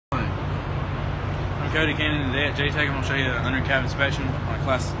Cody Cannon today at JTech. I'm going to show you the under cab inspection on a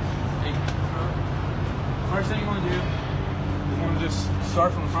Class 8 truck. First thing you want to do is you want to just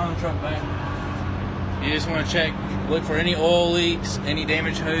start from the front of the truck back. You just want to check, look for any oil leaks, any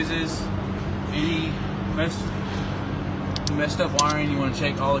damaged hoses, any messed up wiring. You want to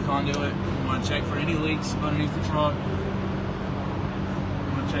check all the conduit. You want to check for any leaks underneath the truck. You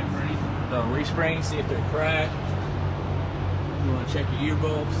want to check for any the re-springs, see if they're cracked. You want to check your ear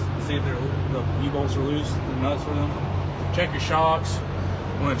bolts, see if the U-bolts are loose, the nuts for them. Check your shocks.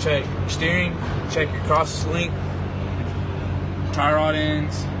 You want to check your steering, check your cross link, tie rod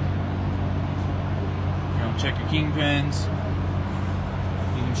ends. You want to check your kingpins.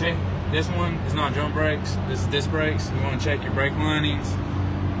 You can check, this one is not drum brakes, this is disc brakes. You want to check your brake linings.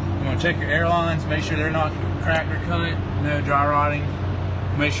 You want to check your air lines, make sure they're not cracked or cut, no dry rotting.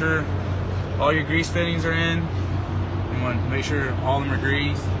 Make sure all your grease fittings are in. You want to make sure all of them are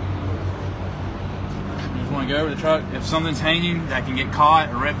greased. You just want to go over the truck. If something's hanging that can get caught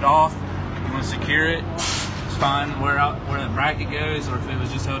or ripped off, you want to secure it. Just find where the bracket goes, or if it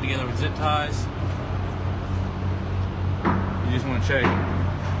was just held together with zip ties. You just want to check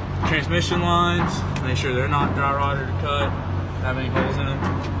transmission lines, make sure they're not dry rotted or cut, have any holes in them.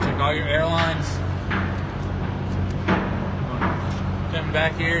 Check all your air lines. Coming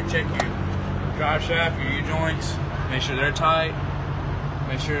back here, check your drive shaft, your U-joints, make sure they're tight,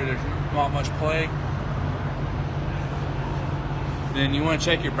 make sure there's not much play. Then you want to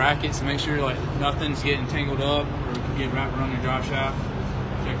check your brackets and make sure like nothing's getting tangled up or can get wrapped around your drive shaft.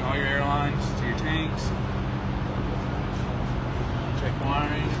 Check all your air lines to your tanks. Check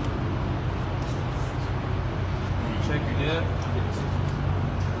wiring. Check your dip.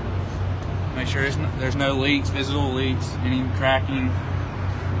 Make sure there's no leaks, visible leaks, any cracking.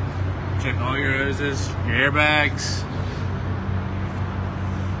 Check all your hoses, your airbags.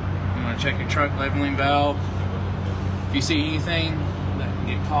 You want to check your truck leveling valve. If you see anything that can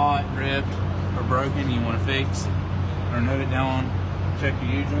get caught, ripped, or broken, you want to fix or note it down. Check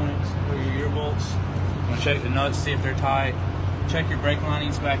your U-joints or your ear bolts. You want to check the nuts, see if they're tight. Check your brake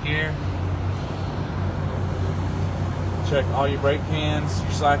linings back here. Check all your brake pans,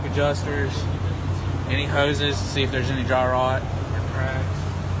 your slack adjusters, any hoses, see if there's any dry rot or cracks.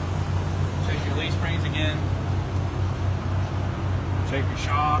 Check your leaf springs again. Check your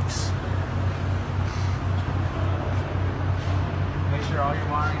shocks. Make sure all your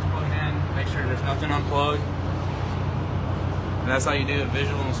wiring's plugged in. Make sure there's nothing unplugged. And that's how you do a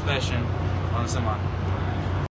visual inspection on a semi.